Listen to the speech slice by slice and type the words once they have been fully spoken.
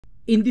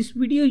In this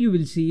video you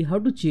will see how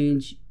to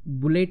change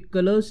bullet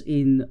colors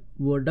in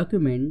Word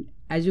document.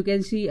 As you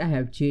can see, I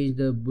have changed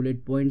the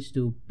bullet points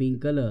to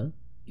pink color.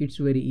 It's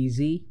very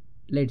easy.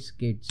 Let's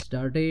get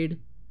started.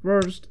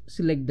 First,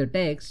 select the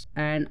text,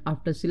 and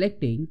after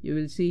selecting, you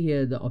will see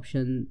here the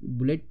option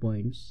bullet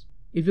points.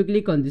 If you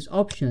click on this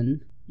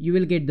option, you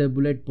will get the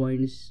bullet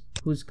points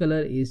whose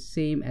color is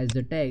same as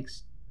the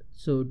text.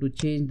 So to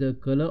change the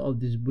color of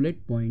these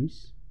bullet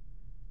points,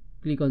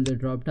 click on the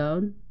drop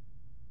down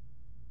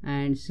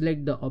and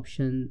select the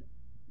option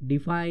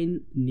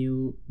define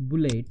new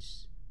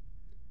bullets,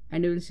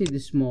 and you will see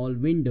this small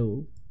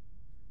window.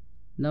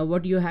 Now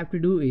what you have to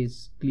do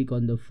is click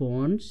on the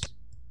fonts,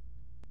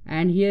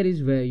 and here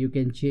is where you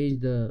can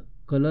change the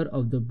color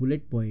of the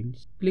bullet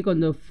points. Click on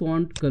the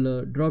font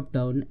color drop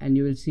down and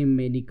you will see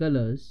many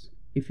colors.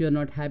 If you are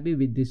not happy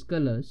with these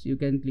colors, you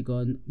can click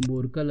on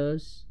more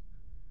colors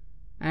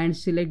and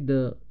select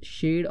the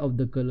shade of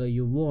the color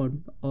you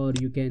want, or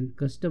you can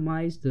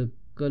customize the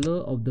color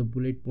of the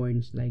bullet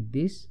points like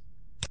this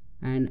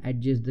and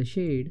adjust the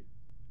shade.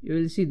 You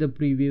will see the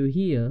preview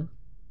here.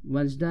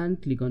 Once done,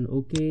 click on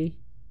OK,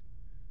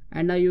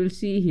 and now you will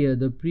see here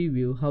the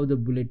preview how the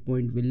bullet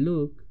point will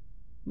look.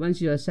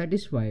 Once you are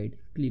satisfied,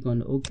 click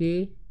on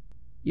OK.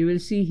 You will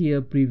see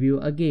here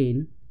preview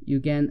again.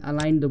 You can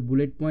align the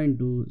bullet point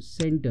to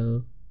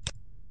center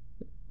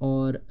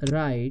or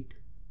right.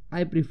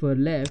 I prefer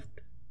left.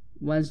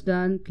 Once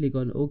done, click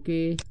on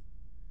OK,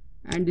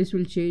 and this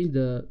will change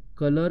the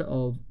color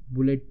of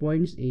bullet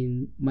points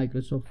in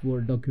Microsoft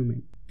Word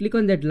document. Click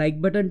on that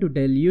like button to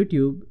tell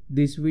YouTube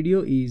this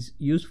video is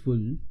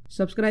useful.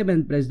 Subscribe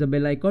and press the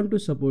bell icon to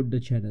support the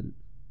channel.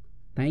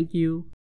 Thank you.